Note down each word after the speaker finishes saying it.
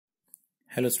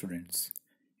Hello students,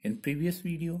 in previous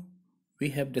video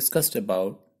we have discussed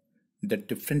about the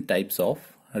different types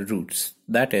of roots,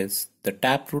 that is the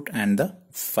taproot and the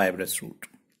fibrous root.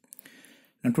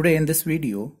 Now today in this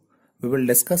video we will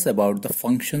discuss about the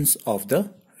functions of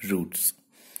the roots.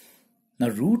 Now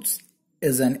roots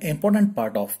is an important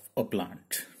part of a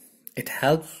plant. It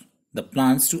helps the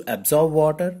plants to absorb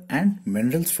water and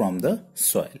minerals from the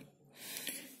soil.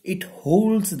 It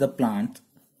holds the plant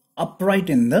upright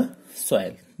in the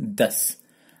soil, thus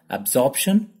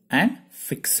absorption and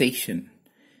fixation.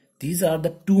 These are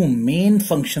the two main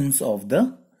functions of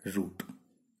the root.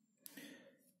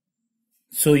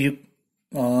 So you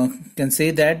can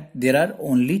say that there are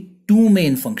only two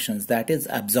main functions, that is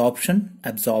absorption,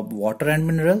 absorb water and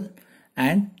mineral,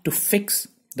 and to fix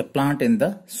the plant in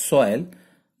the soil.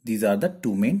 These are the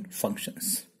two main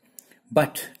functions.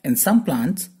 But in some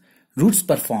plants, roots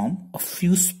perform a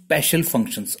few special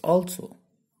functions also.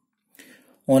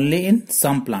 Only in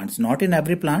some plants, not in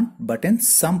every plant, but in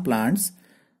some plants,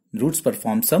 roots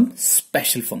perform some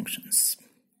special functions.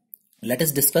 Let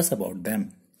us discuss about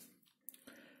them.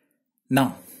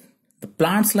 Now, the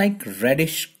plants like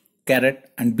radish,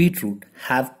 carrot and beetroot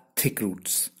have thick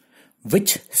roots,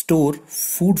 which store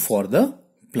food for the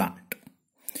plant.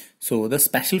 So the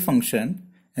special function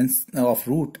of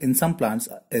root in some plants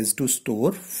is to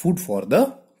store food for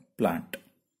the plant.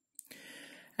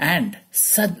 And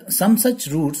some such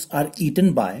roots are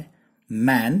eaten by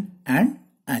man and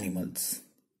animals.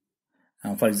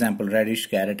 For example, radish,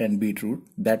 carrot and beetroot,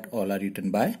 that all are eaten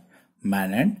by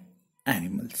man and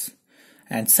animals.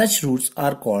 And such roots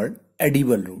are called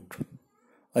edible root.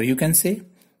 Or you can say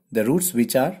the roots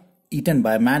which are eaten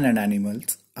by man and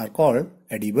animals are called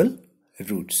edible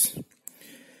roots.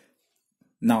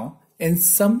 Now, in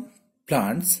some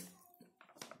plants,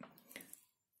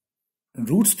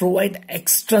 roots provide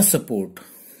extra support.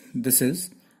 This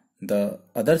is the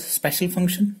other special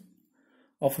function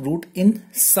of root in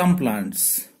some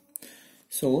plants.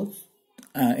 So,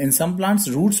 in some plants,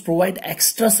 roots provide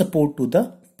extra support to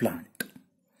the plant.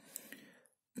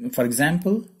 For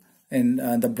example, in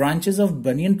the branches of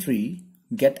banyan tree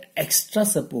get extra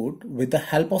support with the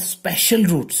help of special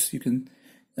roots.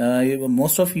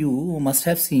 Most of you must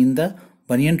have seen the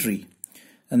banyan tree,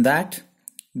 and that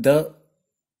the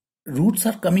roots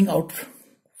are coming out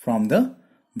from the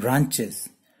branches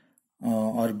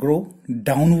or grow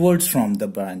downwards from the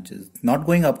branches, not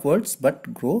going upwards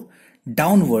but grow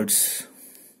downwards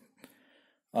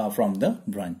from the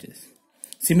branches.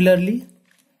 Similarly,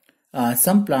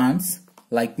 some plants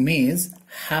like maize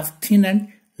have thin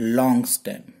and long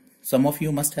stem. Some of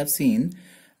you must have seen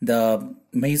the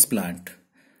maize plant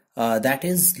that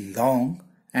is long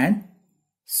and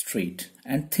straight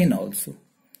and thin also.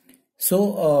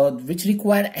 So which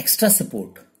require extra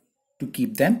support to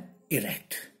keep them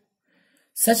erect.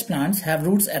 Such plants have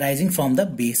roots arising from the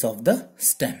base of the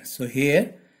stem. So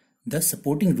here the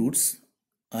supporting roots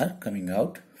are coming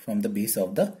out from the base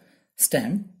of the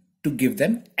stem to give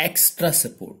them extra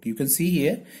support. You can see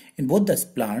here in both the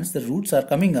plants the roots are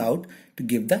coming out to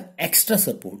give the extra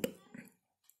support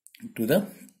to the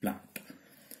plant.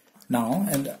 Now,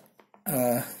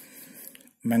 and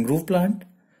mangrove plant,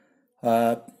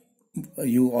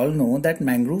 you all know that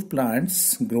mangrove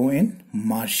plants grow in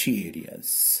marshy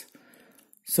areas.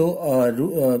 So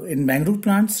in mangrove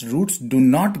plants, roots do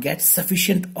not get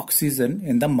sufficient oxygen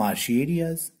in the marshy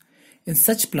areas. In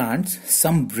such plants,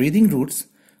 some breathing roots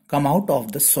come out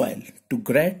of the soil to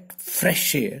get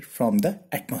fresh air from the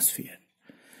atmosphere.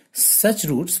 Such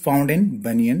roots found in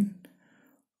banyan,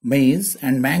 maize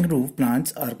and mangrove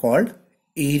plants are called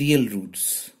aerial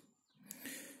roots.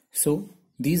 So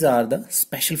these are the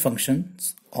special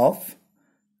functions of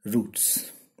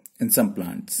roots in some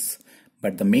plants.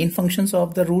 But the main functions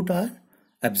of the root are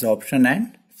absorption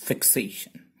and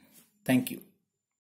fixation. Thank you.